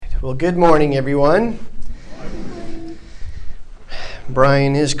Well, good morning, everyone.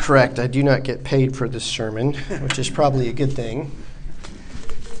 Brian is correct. I do not get paid for this sermon, which is probably a good thing.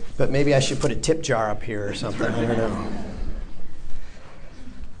 But maybe I should put a tip jar up here or something. I don't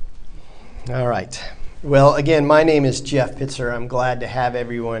know. All right. Well, again, my name is Jeff Pitzer. I'm glad to have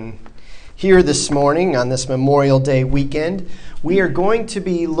everyone here this morning on this Memorial Day weekend. We are going to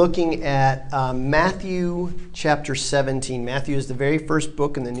be looking at Matthew chapter 17. Matthew is the very first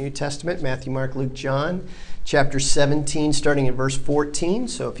book in the New Testament. Matthew, Mark, Luke, John. Chapter 17, starting in verse 14.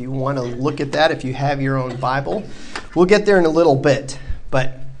 So if you want to look at that, if you have your own Bible, we'll get there in a little bit.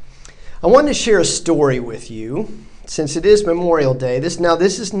 But I wanted to share a story with you, since it is Memorial Day. This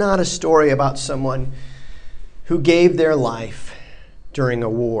is not a story about someone who gave their life during a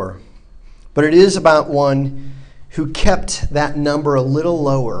war, but it is about one who kept that number a little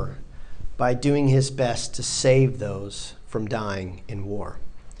lower by doing his best to save those from dying in war.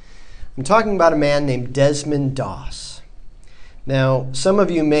 I'm talking about a man named Desmond Doss. Now, some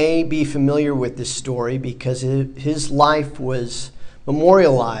of you may be familiar with this story because his life was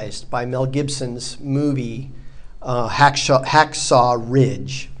memorialized by Mel Gibson's movie Hacksaw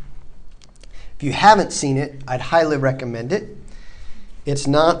Ridge. If you haven't seen it, I'd highly recommend it. It's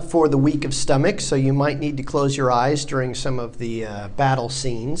not for the weak of stomach, so you might need to close your eyes during some of the battle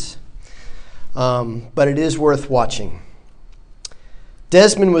scenes. But it is worth watching.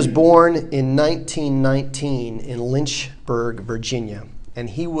 Desmond was born in 1919 in Lynchburg, Virginia, and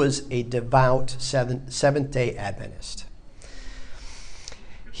he was a devout Seventh-day Adventist.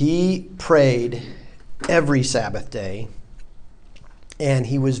 He prayed every Sabbath day, and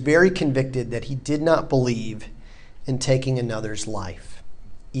he was very convicted that he did not believe in taking another's life,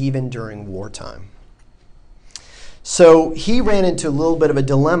 even during wartime. So he ran into a little bit of a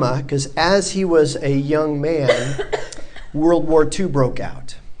dilemma because as he was a young man, World War II broke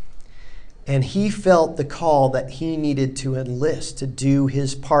out. And he felt the call that he needed to enlist to do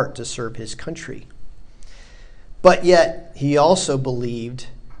his part to serve his country. But yet, he also believed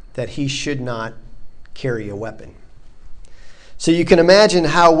that he should not carry a weapon. So you can imagine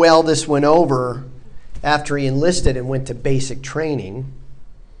how well this went over after he enlisted and went to basic training,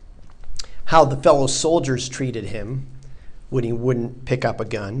 how the fellow soldiers treated him when he wouldn't pick up a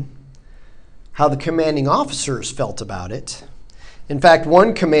gun, how the commanding officers felt about it. In fact,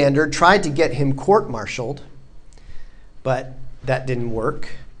 one commander tried to get him court-martialed, but that didn't work.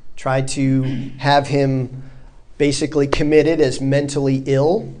 Tried to have him basically committed as mentally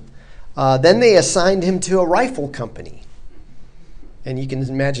ill. Then they assigned him to a rifle company. And you can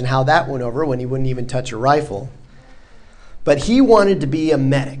imagine how that went over when he wouldn't even touch a rifle. But he wanted to be a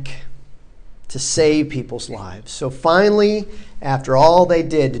medic to save people's lives. So finally, after all they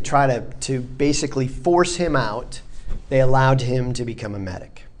did to try to basically force him out, they allowed him to become a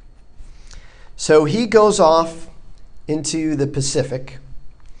medic. So he goes off into the Pacific,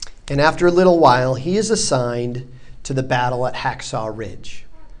 and after a little while, he is assigned to the battle at Hacksaw Ridge.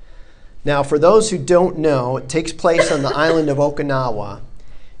 Now, for those who don't know, it takes place on the island of Okinawa,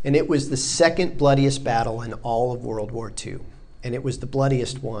 and it was the second bloodiest battle in all of World War II, and it was the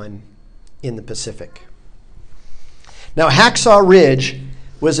bloodiest one in the Pacific. Now, Hacksaw Ridge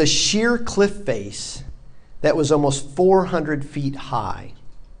was a sheer cliff face that was almost 400 feet high.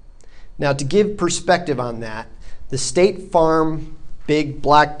 Now, to give perspective on that, the State Farm big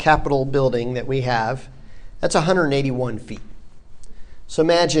black Capitol building that we have, that's 181 feet. So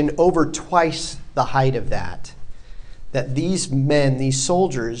imagine over twice the height of that these men, these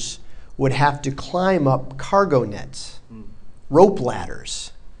soldiers, would have to climb up cargo nets, rope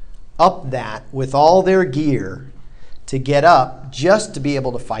ladders, up that with all their gear to get up just to be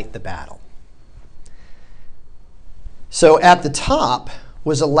able to fight the battle. So at the top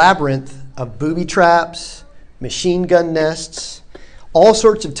was a labyrinth of booby traps, machine gun nests, all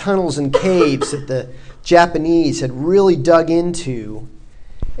sorts of tunnels and caves that the Japanese had really dug into.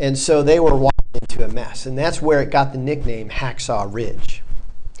 And so they were walking into a mess. And that's where it got the nickname Hacksaw Ridge.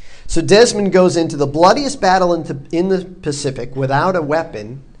 So Desmond goes into the bloodiest battle in the Pacific without a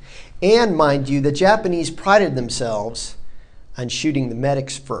weapon. And mind you, the Japanese prided themselves on shooting the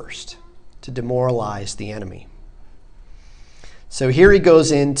medics first to demoralize the enemy. So here he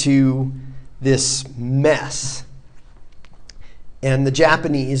goes into this mess. And the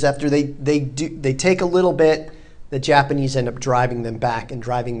Japanese, after they take a little bit, the Japanese end up driving them back and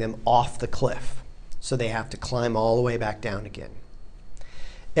driving them off the cliff. So they have to climb all the way back down again.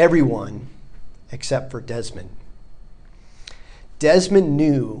 Everyone except for Desmond. Desmond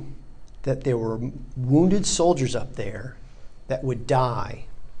knew that there were wounded soldiers up there that would die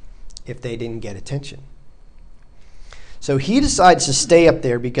if they didn't get attention. So he decides to stay up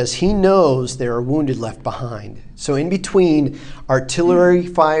there because he knows there are wounded left behind. So in between artillery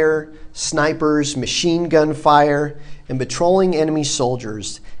fire, snipers, machine gun fire, and patrolling enemy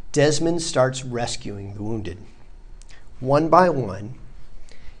soldiers, Desmond starts rescuing the wounded. One by one,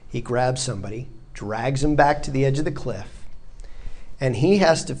 he grabs somebody, drags him back to the edge of the cliff, and he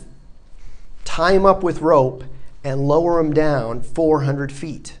has to tie him up with rope and lower him down 400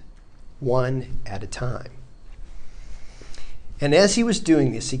 feet, one at a time. And as he was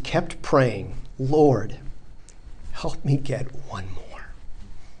doing this, he kept praying, Lord, help me get one more.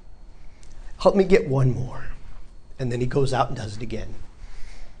 Help me get one more. And then he goes out and does it again.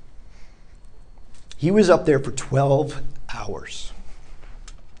 He was up there for 12 hours.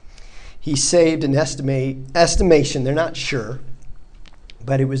 He saved an estimation, they're not sure,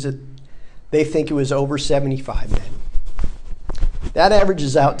 but they think it was over 75 men. That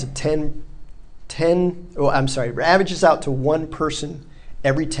averages out to averages out to one person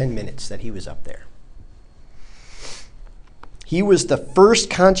every 10 minutes that he was up there. He was the first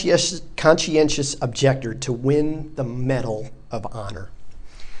conscientious objector to win the Medal of Honor.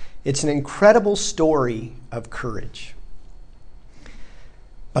 It's an incredible story of courage.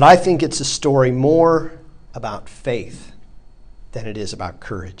 But I think it's a story more about faith than it is about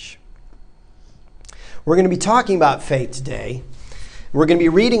courage. We're going to be talking about faith today. We're going to be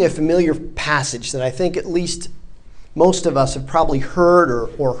reading a familiar passage that I think at least most of us have probably heard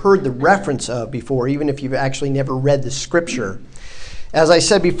or heard the reference of before, even if you've actually never read the scripture. As I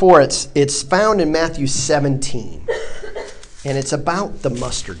said before, it's found in Matthew 17, and it's about the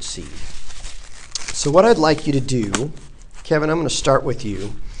mustard seed. So what I'd like you to do, Kevin, I'm going to start with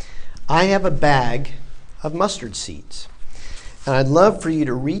you. I have a bag of mustard seeds, and I'd love for you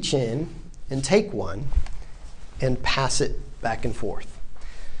to reach in and take one and pass it back and forth.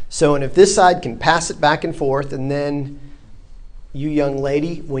 So, and if this side can pass it back and forth, and then you young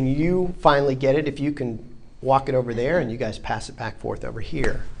lady, when you finally get it, if you can walk it over there and you guys pass it back and forth over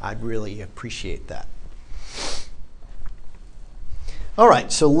here, I'd really appreciate that. All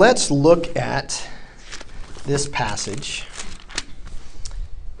right, so let's look at this passage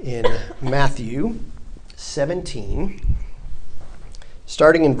in Matthew 17,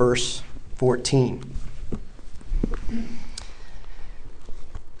 starting in verse 14.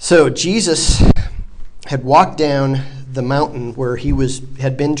 So Jesus had walked down the mountain where he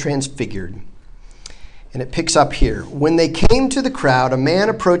had been transfigured. And it picks up here. When they came to the crowd, a man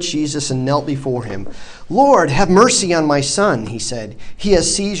approached Jesus and knelt before him. Lord, have mercy on my son, he said. He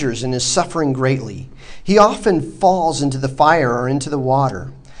has seizures and is suffering greatly. He often falls into the fire or into the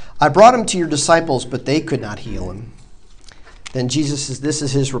water. I brought him to your disciples, but they could not heal him. Then Jesus says, this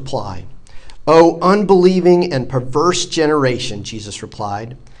is his reply. O unbelieving and perverse generation, Jesus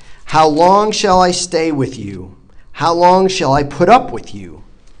replied. How long shall I stay with you? How long shall I put up with you?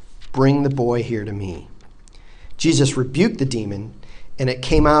 Bring the boy here to me. Jesus rebuked the demon, and it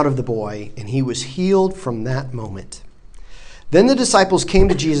came out of the boy, and he was healed from that moment. Then the disciples came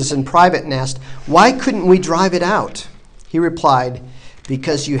to Jesus in private and asked, why couldn't we drive it out? He replied,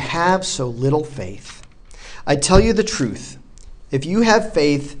 because you have so little faith. I tell you the truth, if you have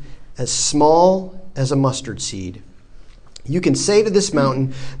faith as small as a mustard seed, you can say to this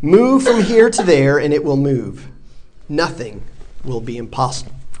mountain, move from here to there, and it will move. Nothing will be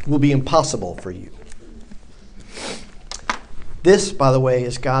impossible for you. This, by the way,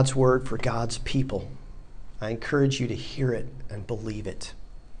 is God's word for God's people. I encourage you to hear it and believe it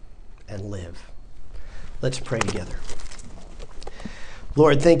and live. Let's pray together.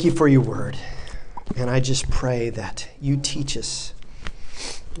 Lord, thank you for your word. And I just pray that you teach us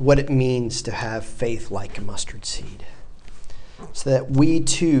what it means to have faith like a mustard seed, so that we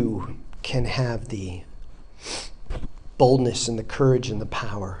too can have the boldness and the courage and the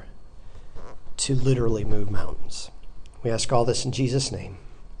power to literally move mountains. We ask all this in Jesus' name.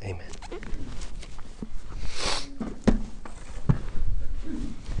 Amen.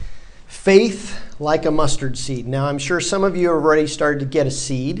 Faith like a mustard seed. Now, I'm sure some of you have already started to get a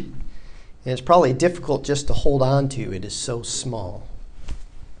seed, and it's probably difficult just to hold on to. It is so small.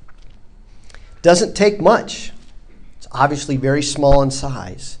 Doesn't take much. It's obviously very small in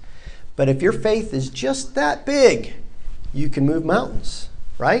size. But if your faith is just that big, you can move mountains,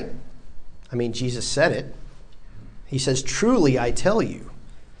 right? I mean, Jesus said it. He says, truly, I tell you.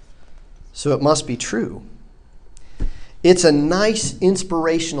 So it must be true. It's a nice,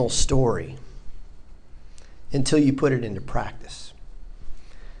 inspirational story until you put it into practice.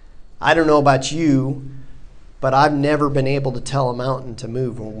 I don't know about you, but I've never been able to tell a mountain to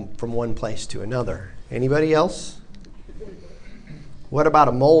move from one place to another. Anybody else? What about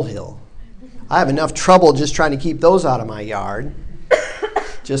a molehill? I have enough trouble just trying to keep those out of my yard,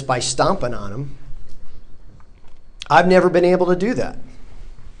 just by stomping on them. I've never been able to do that.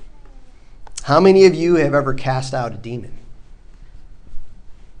 How many of you have ever cast out a demon?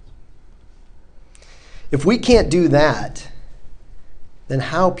 If we can't do that, then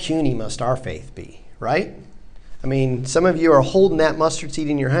how puny must our faith be, right? I mean, some of you are holding that mustard seed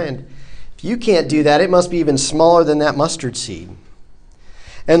in your hand. If you can't do that, it must be even smaller than that mustard seed.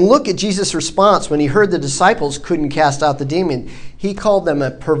 And look at Jesus' response when he heard the disciples couldn't cast out the demon. He called them a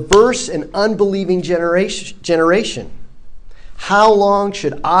perverse and unbelieving generation. How long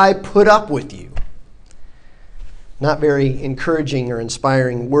should I put up with you? Not very encouraging or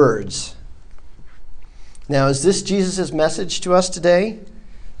inspiring words. Now, is this Jesus' message to us today?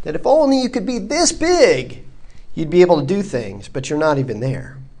 That if only you could be this big, you'd be able to do things, but you're not even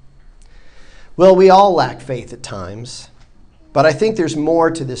there. Well, we all lack faith at times, but I think there's more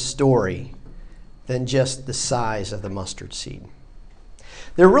to this story than just the size of the mustard seed.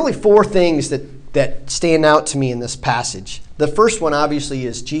 There are really four things that stand out to me in this passage. The first one, obviously,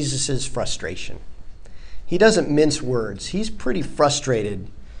 is Jesus' frustration. He doesn't mince words. He's pretty frustrated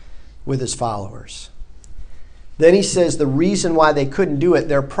with his followers. Then he says the reason why they couldn't do it,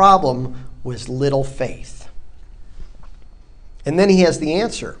 their problem was little faith. And then he has the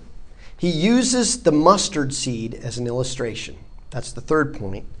answer. He uses the mustard seed as an illustration. That's the third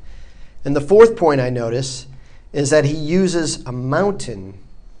point. And the fourth point I notice is that he uses a mountain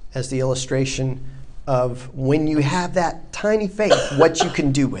as the illustration of when you have that tiny faith, what you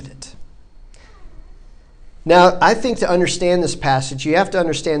can do with it. Now, I think to understand this passage, you have to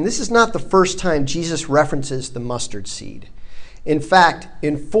understand this is not the first time Jesus references the mustard seed. In fact,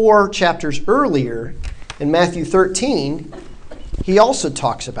 in 4 chapters earlier, in Matthew 13, he also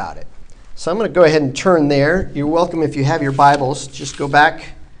talks about it. So I'm going to go ahead and turn there. You're welcome if you have your Bibles. Just go back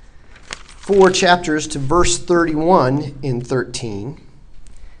 4 chapters to verse 31 in 13.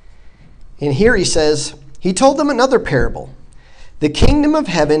 And here he says, he told them another parable. The kingdom of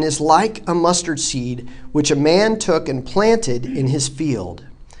heaven is like a mustard seed, which a man took and planted in his field.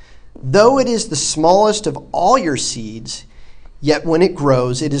 Though it is the smallest of all your seeds, yet when it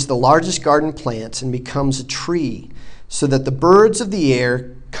grows, it is the largest garden plants and becomes a tree, so that the birds of the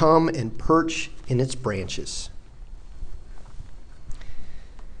air come and perch in its branches.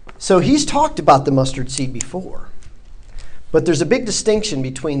 So he's talked about the mustard seed before, but there's a big distinction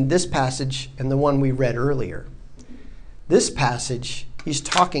between this passage and the one we read earlier. This passage, he's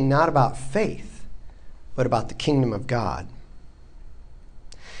talking not about faith, but about the kingdom of God.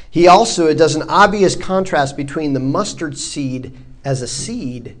 He also does an obvious contrast between the mustard seed as a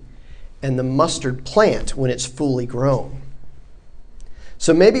seed and the mustard plant when it's fully grown.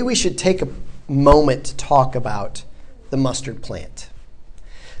 So maybe we should take a moment to talk about the mustard plant.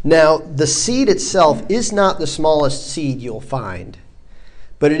 Now, the seed itself is not the smallest seed you'll find,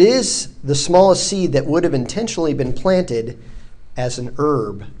 but it is the smallest seed that would have intentionally been planted as an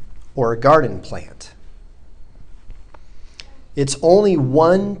herb or a garden plant. It's only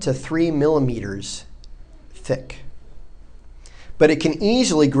 1 to 3 millimeters thick, but it can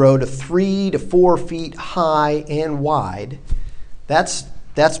easily grow to 3 to 4 feet high and wide. That's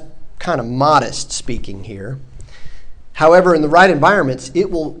kind of modest speaking here. However, in the right environments,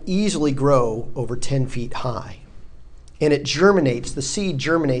 it will easily grow over 10 feet high. And it germinates, the seed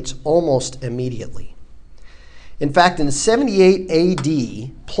germinates almost immediately. In fact, in 78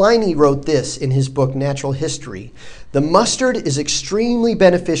 AD, Pliny wrote this in his book, Natural History. The mustard is extremely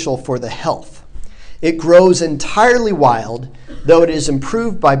beneficial for the health. It grows entirely wild, though it is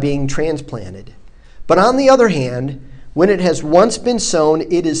improved by being transplanted. But on the other hand, when it has once been sown,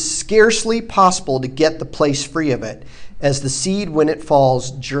 it is scarcely possible to get the place free of it, as the seed, when it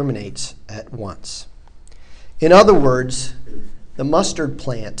falls, germinates at once. In other words, the mustard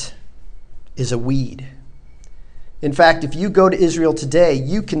plant is a weed. In fact, if you go to Israel today,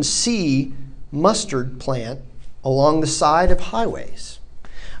 you can see mustard plant along the side of highways.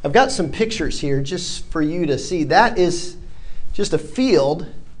 I've got some pictures here just for you to see. That is just a field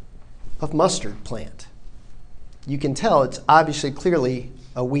of mustard plant. You can tell it's obviously clearly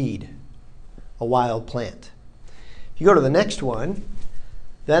a weed, a wild plant. If you go to the next one,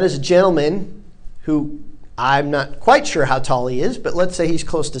 that is a gentleman who I'm not quite sure how tall he is, but let's say he's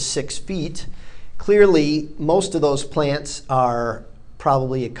close to 6 feet. Clearly, most of those plants are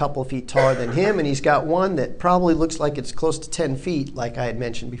probably a couple feet taller than him, and he's got one that probably looks like it's close to 10 feet, like I had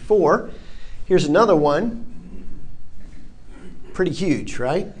mentioned before. Here's another one. Pretty huge,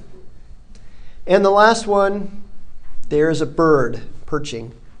 right? And the last one, there's a bird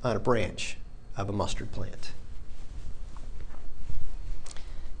perching on a branch of a mustard plant.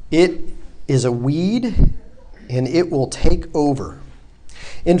 It is a weed, and it will take over.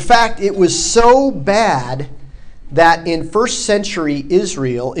 In fact, it was so bad that in first century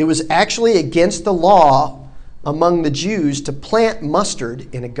Israel, it was actually against the law among the Jews to plant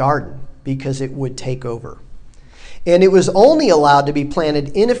mustard in a garden because it would take over. And it was only allowed to be planted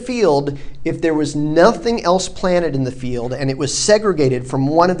in a field if there was nothing else planted in the field and it was segregated from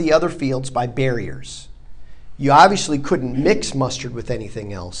one of the other fields by barriers. You obviously couldn't mix mustard with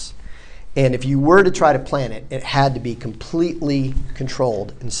anything else. And if you were to try to plant it, it had to be completely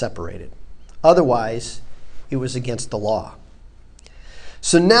controlled and separated. Otherwise, it was against the law.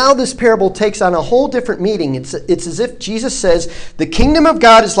 So now this parable takes on a whole different meaning. It's as if Jesus says, the kingdom of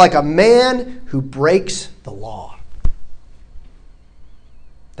God is like a man who breaks the law.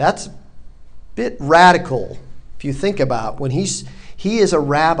 That's a bit radical if you think about when he is a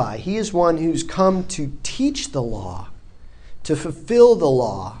rabbi. He is one who's come to teach the law, to fulfill the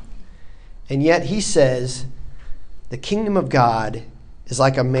law. And yet he says, the kingdom of God is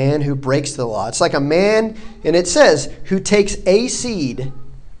like a man who breaks the law. It's like a man, and it says, who takes a seed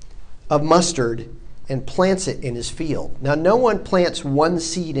of mustard and plants it in his field. Now, no one plants one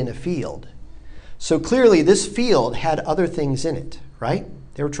seed in a field. So clearly this field had other things in it, right?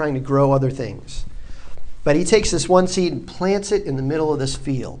 They were trying to grow other things. But he takes this one seed and plants it in the middle of this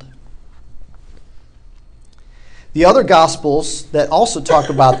field. The other Gospels that also talk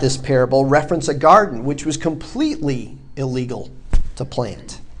about this parable reference a garden, which was completely illegal to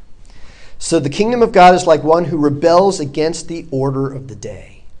plant. So the kingdom of God is like one who rebels against the order of the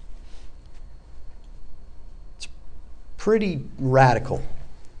day. It's pretty radical.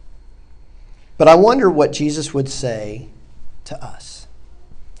 But I wonder what Jesus would say to us.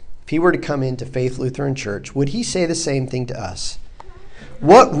 If he were to come into Faith Lutheran Church, would he say the same thing to us?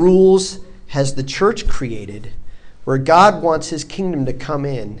 What rules has the church created where God wants his kingdom to come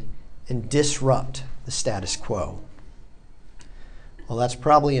in and disrupt the status quo? Well, that's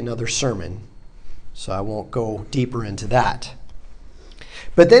probably another sermon, so I won't go deeper into that.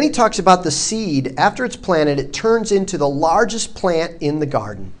 But then he talks about the seed. After it's planted, it turns into the largest plant in the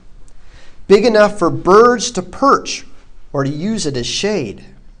garden, big enough for birds to perch or to use it as shade.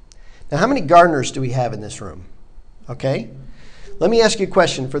 Now, how many gardeners do we have in this room? Okay? Let me ask you a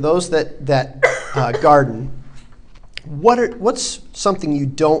question. For those that garden, what's something you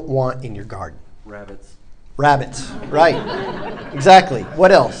don't want in your garden? Rabbits. Rabbits, right. Exactly.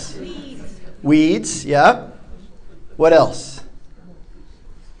 What else? Weeds, yeah. What else?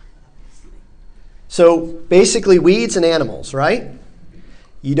 So basically weeds and animals, right?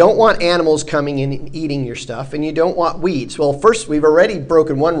 You don't want animals coming in and eating your stuff, and you don't want weeds. Well, first, we've already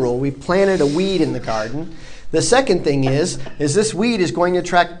broken one rule. We've planted a weed in the garden. The second thing is this weed is going to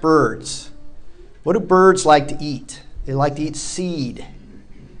attract birds. What do birds like to eat? They like to eat seed.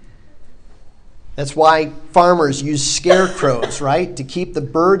 That's why farmers use scarecrows, right? To keep the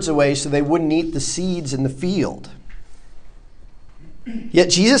birds away so they wouldn't eat the seeds in the field. Yet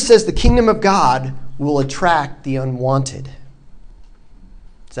Jesus says the kingdom of God will attract the unwanted.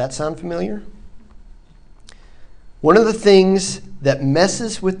 Does that sound familiar? One of the things that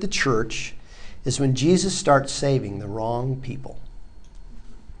messes with the church is when Jesus starts saving the wrong people.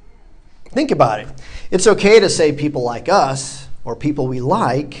 Think about it. It's okay to save people like us or people we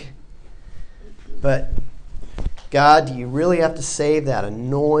like, but God, do you really have to save that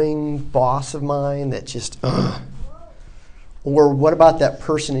annoying boss of mine that just, Or what about that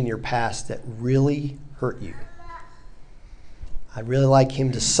person in your past that really hurt you? I'd really like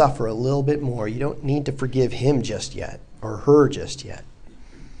him to suffer a little bit more. You don't need to forgive him just yet, or her just yet.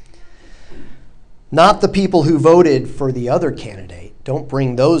 Not the people who voted for the other candidate. Don't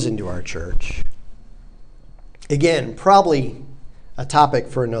bring those into our church. Again, probably a topic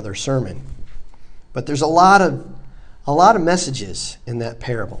for another sermon. But there's a lot of messages in that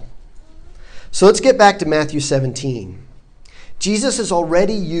parable. So let's get back to Matthew 17. Jesus has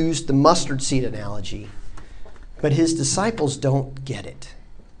already used the mustard seed analogy, but his disciples don't get it.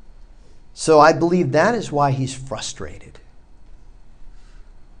 So I believe that is why he's frustrated.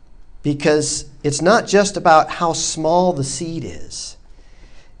 Because it's not just about how small the seed is.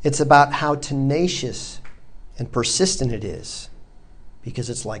 It's about how tenacious and persistent it is. Because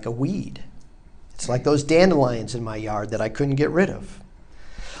it's like a weed. It's like those dandelions in my yard that I couldn't get rid of.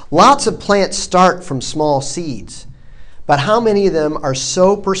 Lots of plants start from small seeds. But how many of them are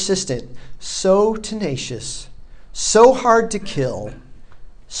so persistent, so tenacious, so hard to kill,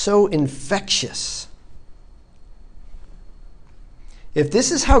 so infectious? If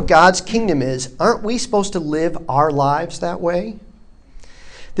this is how God's kingdom is, aren't we supposed to live our lives that way?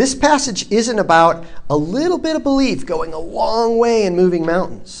 This passage isn't about a little bit of belief going a long way and moving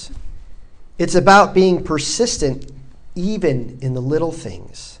mountains. It's about being persistent even in the little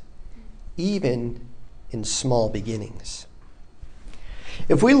things, even in small beginnings.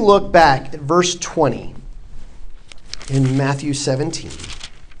 If we look back at verse 20 in Matthew 17,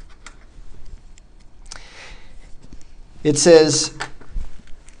 it says,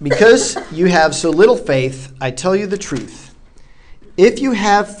 "Because you have so little faith, I tell you the truth. If you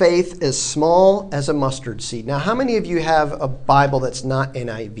have faith as small as a mustard seed." Now, how many of you have a Bible that's not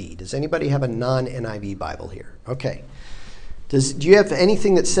NIV? Does anybody have a non-NIV Bible here? Okay. Do you have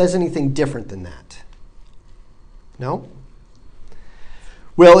anything that says anything different than that? No?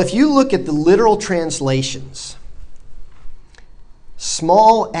 Well, if you look at the literal translations,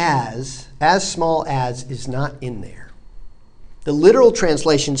 small as is not in there. The literal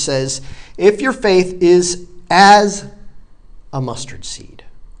translation says, if your faith is as a mustard seed,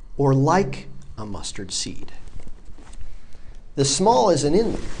 or like a mustard seed. The small isn't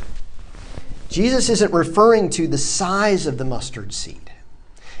in there. Jesus isn't referring to the size of the mustard seed.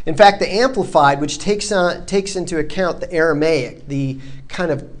 In fact, the Amplified, which takes into account the Aramaic, the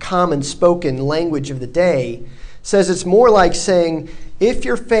kind of common spoken language of the day, says it's more like saying, if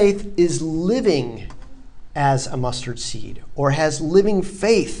your faith is living as a mustard seed, or has living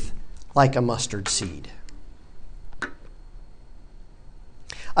faith like a mustard seed.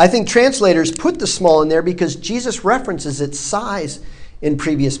 I think translators put the small in there because Jesus references its size in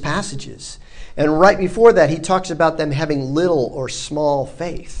previous passages. And right before that, he talks about them having little or small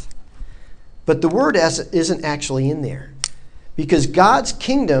faith. But the word isn't actually in there, because God's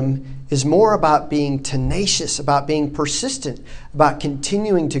kingdom is more about being tenacious, about being persistent, about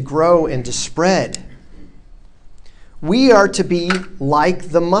continuing to grow and to spread. We are to be like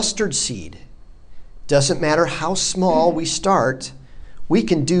the mustard seed. Doesn't matter how small we start, we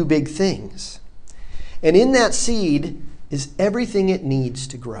can do big things. And in that seed is everything it needs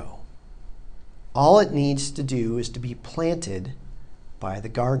to grow. All it needs to do is to be planted by the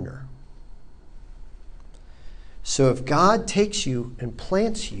gardener. So if God takes you and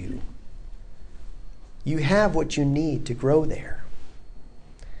plants you, you have what you need to grow there.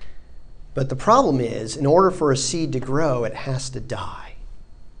 But the problem is, in order for a seed to grow, it has to die.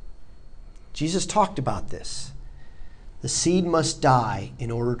 Jesus talked about this. The seed must die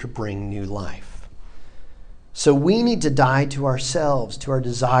in order to bring new life. So we need to die to ourselves, to our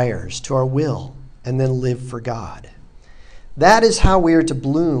desires, to our will, and then live for God. That is how we are to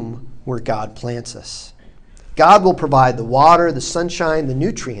bloom where God plants us. God will provide the water, the sunshine, the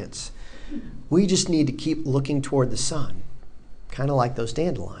nutrients. We just need to keep looking toward the sun, kind of like those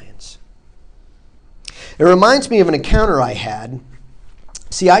dandelions. It reminds me of an encounter I had.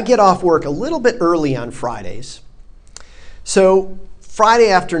 See, I get off work a little bit early on Fridays. So Friday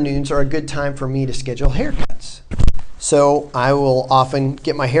afternoons are a good time for me to schedule haircuts. So I will often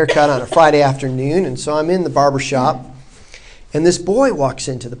get my haircut on a Friday afternoon, and so I'm in the barber shop, and this boy walks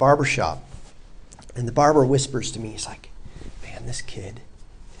into the barber shop, and the barber whispers to me, he's like, "Man, this kid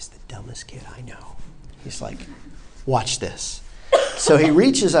is the dumbest kid I know." He's like, "Watch this." So he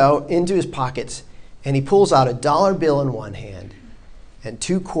reaches out into his pockets, and he pulls out a dollar bill in one hand and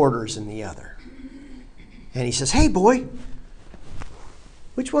 2 quarters in the other. And he says, "Hey, boy,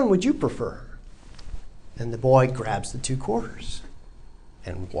 which one would you prefer?" And the boy grabs the 2 quarters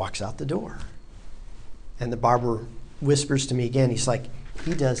and walks out the door. And the barber whispers to me again, he's like,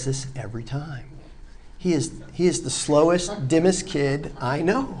 "He does this every time. He is the slowest, dimmest kid I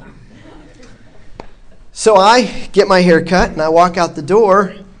know." So I get my hair cut and I walk out the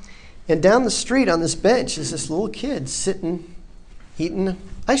door, and down the street on this bench is this little kid sitting, eating an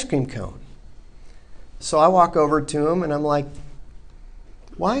ice cream cone. So I walk over to him and I'm like,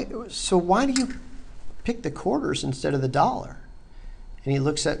 why do you pick the quarters instead of the dollar? And he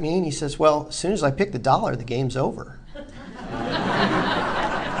looks at me and he says, "Well, as soon as I pick the dollar, the game's over."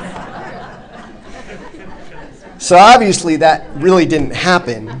 So obviously that really didn't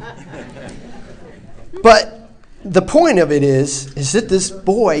happen. But the point of it is that this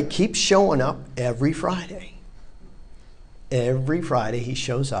boy keeps showing up every Friday. Every Friday he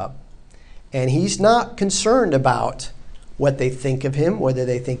shows up, and he's not concerned about what they think of him, whether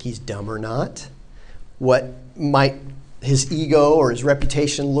they think he's dumb or not, what might his ego or his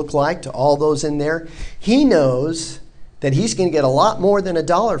reputation look like to all those in there. He knows that he's going to get a lot more than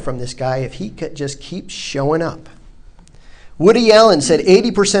 $1 from this guy if he could just keep showing up. Woody Allen said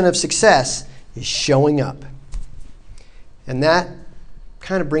 80% of success is showing up. And that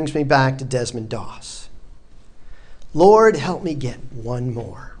kind of brings me back to Desmond Doss. Lord, help me get one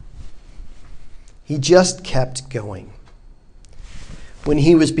more. He just kept going. When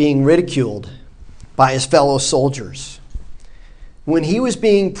he was being ridiculed by his fellow soldiers, when he was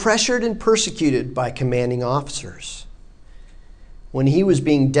being pressured and persecuted by commanding officers, when he was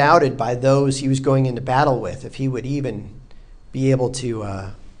being doubted by those he was going into battle with, if he would even be able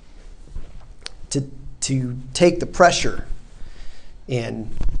to take the pressure, and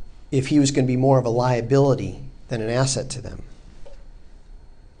if he was going to be more of a liability than an asset to them.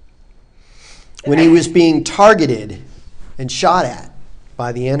 When he was being targeted and shot at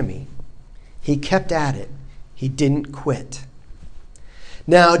by the enemy, he kept at it. He didn't quit.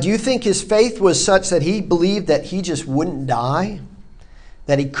 Now, do you think his faith was such that he believed that he just wouldn't die?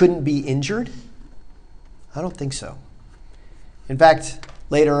 That he couldn't be injured? I don't think so. In fact,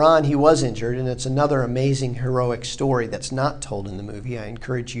 later on he was injured, and it's another amazing heroic story that's not told in the movie. I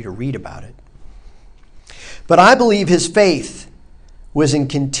encourage you to read about it. But I believe his faith was in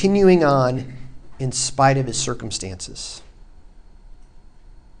continuing on in spite of his circumstances.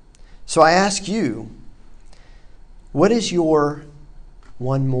 So I ask you, what is your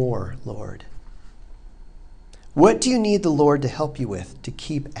one more, Lord? What do you need the Lord to help you with to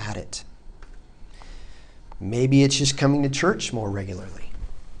keep at it? Maybe it's just coming to church more regularly.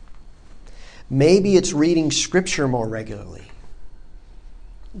 Maybe it's reading Scripture more regularly.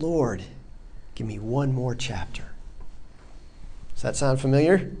 Lord, give me one more chapter. Does that sound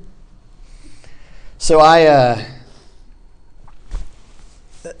familiar? So I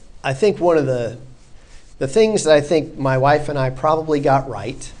think one of the things that I think my wife and I probably got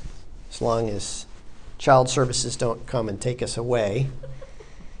right, as long as child services don't come and take us away,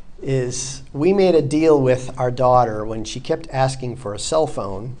 is we made a deal with our daughter when she kept asking for a cell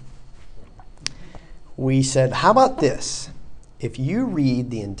phone. We said, how about this? If you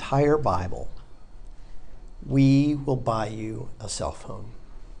read the entire Bible, we will buy you a cell phone.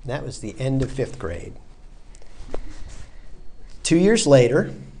 And that was the end of 5th grade. 2 years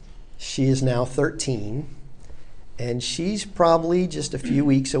later, she is now 13, and she's probably just a few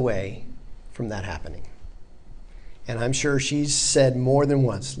weeks away from that happening. And I'm sure she's said more than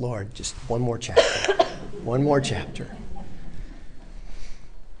once, Lord, just one more chapter, one more chapter.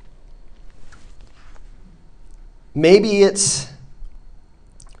 Maybe it's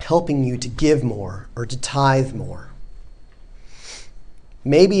helping you to give more or to tithe more.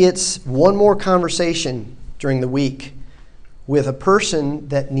 Maybe it's one more conversation during the week with a person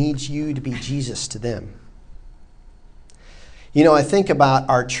that needs you to be Jesus to them. You know, I think about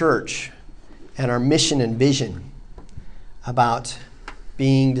our church and our mission and vision about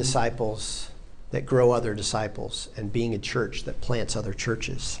being disciples that grow other disciples and being a church that plants other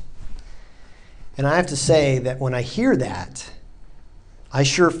churches. And I have to say that when I hear that, I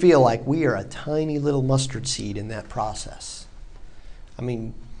sure feel like we are a tiny little mustard seed in that process. I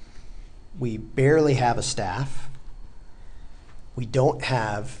mean, we barely have a staff. We don't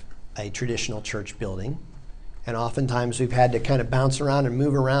have a traditional church building. And oftentimes we've had to kind of bounce around and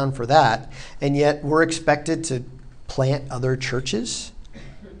move around for that. And yet we're expected to plant other churches.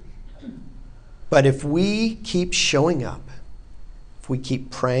 But if we keep showing up, if we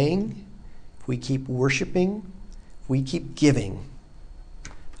keep praying, if we keep worshiping, if we keep giving,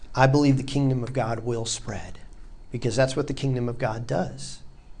 I believe the kingdom of God will spread, because that's what the kingdom of God does.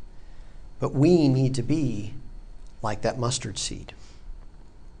 But we need to be like that mustard seed.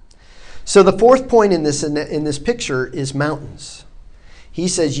 So the fourth point in this picture is mountains. He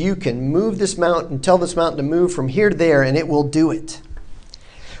says you can move this mountain, tell this mountain to move from here to there, and it will do it.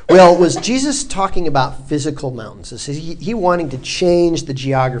 Well, was Jesus talking about physical mountains? Is he wanting to change the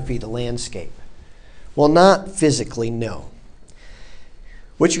geography, the landscape? Well, not physically, no.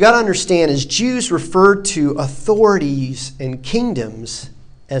 What you got to understand is Jews referred to authorities and kingdoms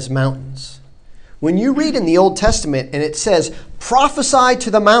as mountains. When you read in the Old Testament and it says, prophesy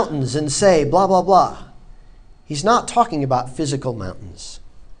to the mountains and say, blah, blah, blah, he's not talking about physical mountains.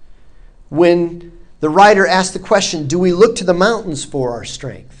 When the writer asked the question, do we look to the mountains for our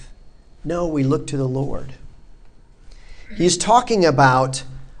strength? No, we look to the Lord. He's talking about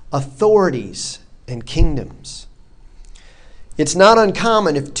authorities and kingdoms. It's not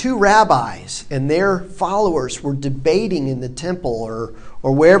uncommon if two rabbis and their followers were debating in the temple or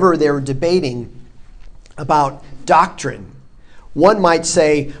wherever they were debating about doctrine. One might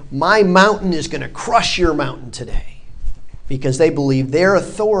say, my mountain is going to crush your mountain today, because they believe their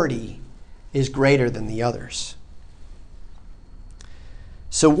authority is greater than the others.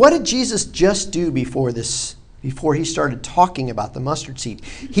 So what did Jesus just do before he started talking about the mustard seed?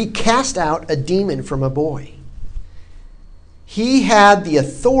 He cast out a demon from a boy. He had the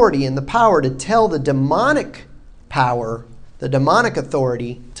authority and the power to tell the demonic power, the demonic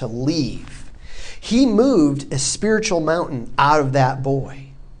authority, to leave. He moved a spiritual mountain out of that boy.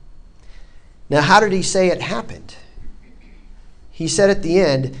 Now, how did he say it happened? he said at the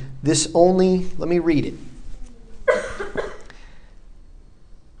end, let me read it.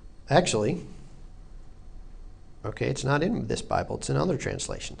 Actually, okay, it's not in this Bible. It's in other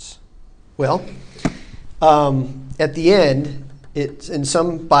translations. Well, at the end, in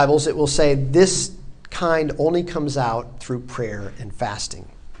some Bibles, it will say this kind only comes out through prayer and fasting.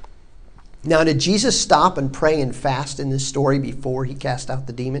 Now, did Jesus stop and pray and fast in this story before he cast out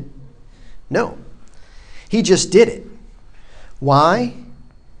the demon? No. He just did it. Why?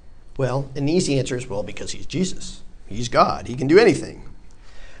 Well, an easy answer is, well, because he's Jesus. He's God. He can do anything.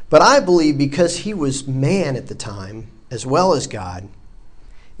 But I believe because he was man at the time, as well as God,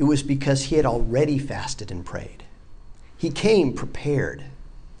 it was because he had already fasted and prayed. He came prepared.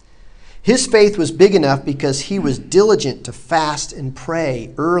 His faith was big enough because he was diligent to fast and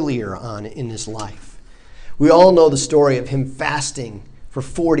pray earlier on in his life. We all know the story of him fasting for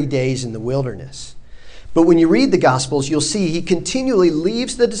 40 days in the wilderness. But when you read the Gospels, you'll see he continually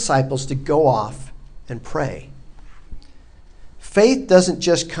leaves the disciples to go off and pray. Faith doesn't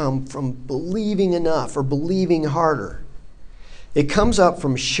just come from believing enough or believing harder. It comes up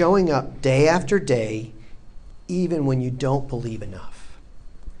from showing up day after day, even when you don't believe enough.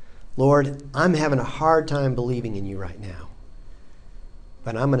 Lord, I'm having a hard time believing in you right now,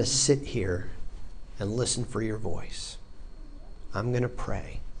 but I'm going to sit here and listen for your voice. I'm going to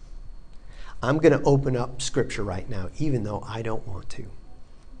pray. I'm going to open up Scripture right now, even though I don't want to.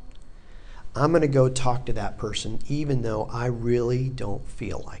 I'm going to go talk to that person, even though I really don't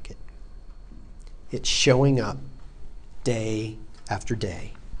feel like it. It's showing up day after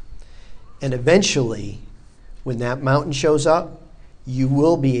day. And eventually, when that mountain shows up, you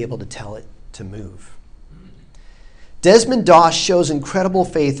will be able to tell it to move. Desmond Doss shows incredible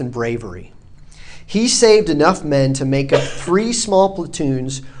faith and bravery. He saved enough men to make up 3 small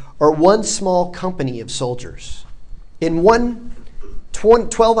platoons or 1 small company of soldiers in one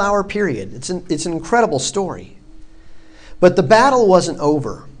 12-hour period. It's an incredible story. But the battle wasn't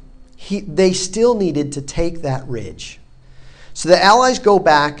over. They still needed to take that ridge. So the Allies go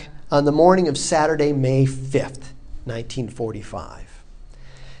back on the morning of Saturday, May 5th, 1945.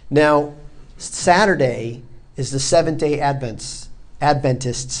 Now, Saturday is the Seventh-day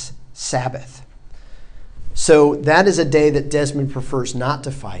Adventists' Sabbath. So that is a day that Desmond prefers not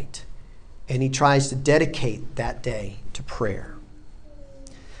to fight, and he tries to dedicate that day to prayer.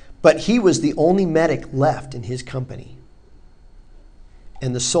 But he was the only medic left in his company,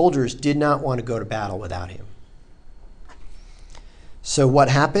 and the soldiers did not want to go to battle without him. So what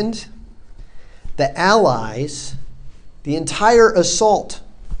happened? The Allies, the entire assault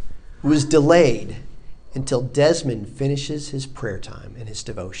was delayed until Desmond finishes his prayer time and his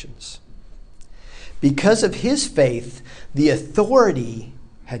devotions. Because of his faith, the authority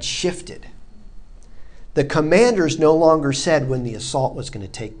had shifted. The commanders no longer said when the assault was going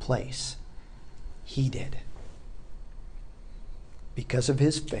to take place. He did. Because of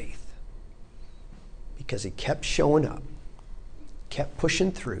his faith. Because he kept showing up, kept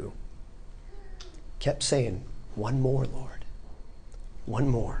pushing through, kept saying, "One more, Lord. One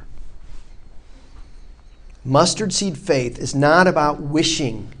more." Mustard seed faith is not about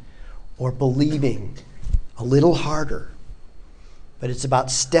wishing or believing a little harder, but it's about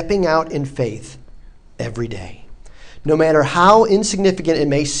stepping out in faith every day. No matter how insignificant it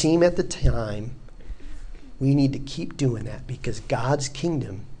may seem at the time, we need to keep doing that because God's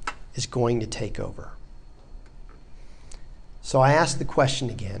kingdom is going to take over. So I ask the question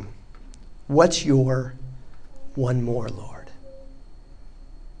again, what's your one more, Lord?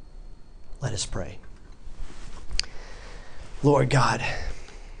 Let us pray. Lord God,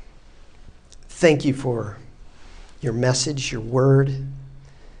 thank you for your message, your word,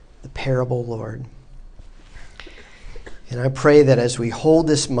 the parable, Lord. And I pray that as we hold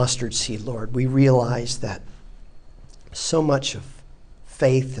this mustard seed, Lord, we realize that so much of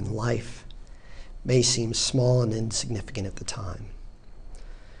faith and life may seem small and insignificant at the time.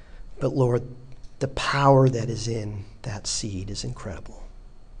 But Lord, the power that is in that seed is incredible.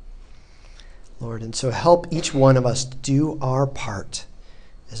 Lord, and so help each one of us do our part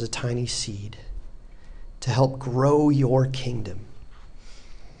as a tiny seed to help grow your kingdom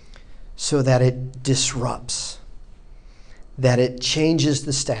so that it disrupts, that it changes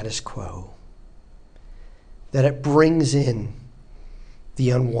the status quo, that it brings in the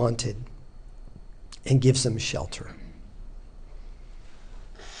unwanted and gives them shelter.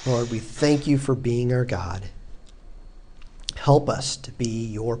 Lord, we thank you for being our God. Help us to be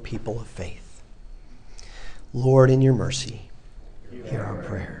your people of faith. Lord, in your mercy, hear our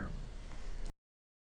prayer.